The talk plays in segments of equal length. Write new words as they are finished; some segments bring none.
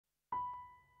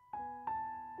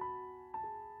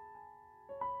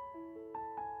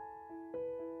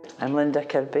I'm Linda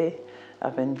Kirby.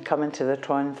 I've been coming to the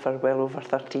Tron for well over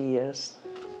 30 years.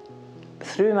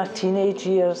 Through my teenage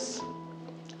years,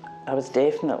 I was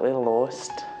definitely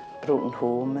lost, broken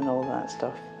home and all that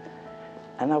stuff.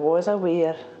 And I was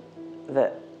aware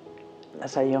that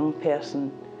as a young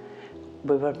person,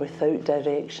 we were without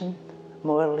direction,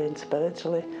 morally and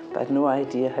spiritually, but I had no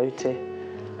idea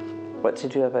what to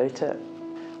do about it.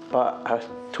 But I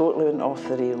totally went off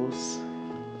the rails,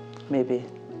 maybe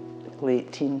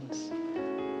late teens,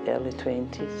 early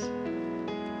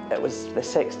 20s. It was the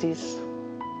 60s,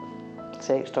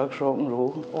 sex, drugs, rock and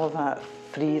roll, all that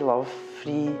free love,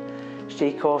 free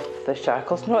shake off the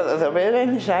shackles. Not that there were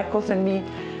any shackles in me,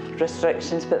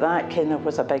 restrictions, but that kind of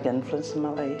was a big influence in my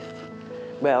life.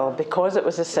 Well, because it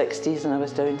was the 60s and I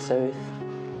was down south,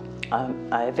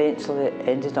 I eventually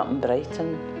ended up in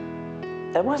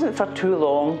Brighton. It wasn't for too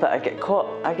long, but I get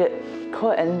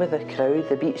caught in with the crowd,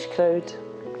 the beach crowd.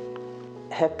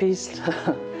 Hippies,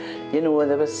 you know,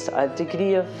 there was a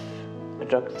degree of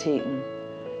drug taking.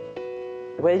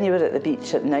 When you were at the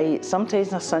beach at night,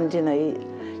 sometimes on a Sunday night,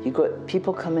 you got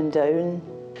people coming down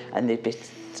and they'd be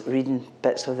reading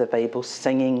bits of the Bible,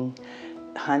 singing,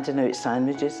 handing out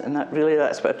sandwiches, and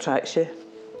that's what attracts you,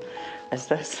 is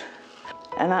this.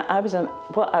 And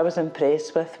what I was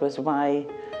impressed with was why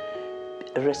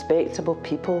respectable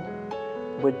people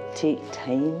would take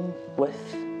time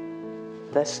with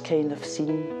this kind of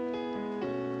scene.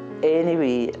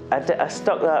 Anyway, I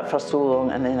stuck that for so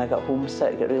long, and then I got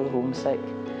homesick, got really homesick,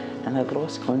 and I'd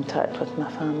lost contact with my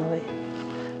family.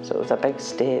 So it was a big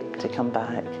step to come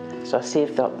back. So I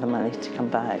saved up the money to come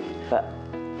back. But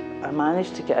I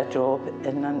managed to get a job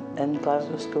in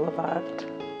Glasgow School of Art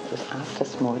as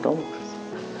artist model.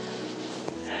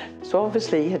 So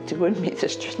obviously you had to go and meet the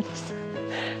students.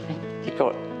 You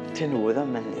got to know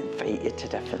them and invite you to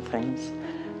different things.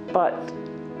 But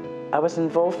I was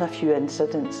involved in a few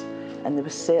incidents, and there were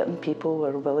certain people who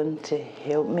were willing to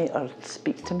help me or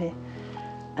speak to me.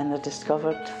 And I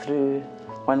discovered through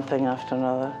one thing after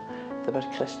another, they were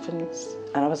Christians.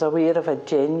 And I was aware of a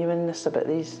genuineness about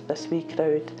this wee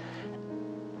crowd.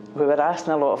 We were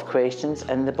asking a lot of questions,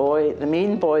 and the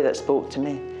main boy that spoke to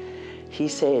me, he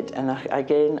said, and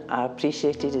again, I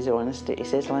appreciated his honesty, he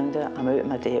says, Linda, I'm out of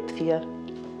my depth here,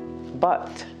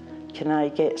 but can I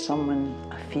get someone,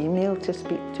 a female, to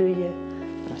speak to you?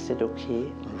 And I said,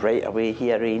 okay. Right away,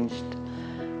 he arranged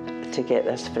to get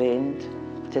this friend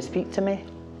to speak to me.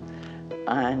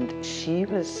 And she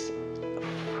was,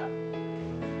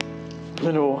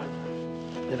 you know,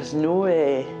 there was no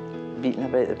beating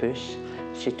about the bush.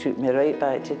 She took me right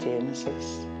back to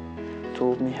Genesis,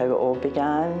 told me how it all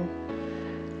began,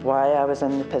 why I was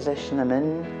in the position I'm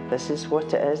in. This is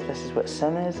what it is, this is what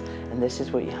sin is, and this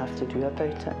is what you have to do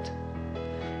about it.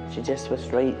 She just was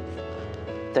right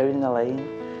down the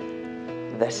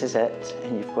line. This is it,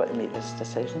 and you've got to make this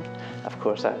decision. Of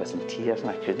course, I was in tears and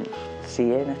I couldn't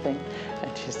say anything.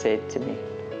 And she said to me,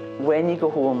 when you go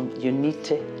home, you need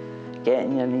to get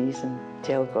on your knees and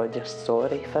tell God you're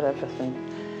sorry for everything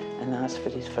and ask for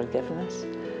his forgiveness.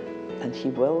 And he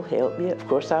will help you. Of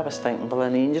course, I was thinking, will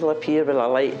an angel appear with a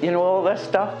light, you know, all this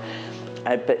stuff.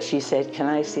 But she said, can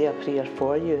I say a prayer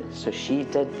for you? So she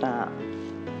did that.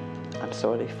 I'm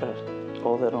sorry for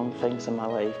all the wrong things in my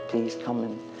life. Please come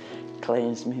and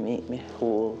cleanse me, make me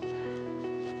whole.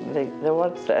 The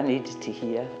words that I needed to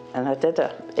hear. And I did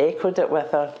it, echoed it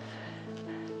with her.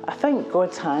 I think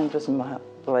God's hand was in my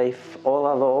life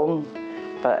all along,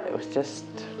 but it was just,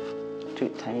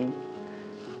 took time.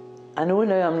 I know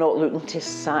now I'm not looking to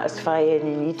satisfy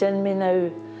any need in me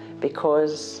now,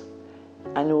 because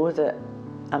I know that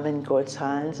I'm in God's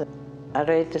hands. I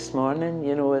read this morning,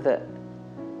 you know, that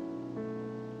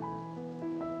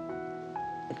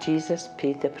Jesus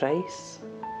paid the price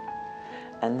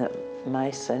and that my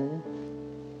sin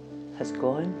has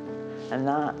gone, and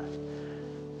that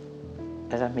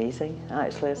is amazing,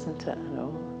 actually, isn't it? I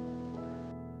know.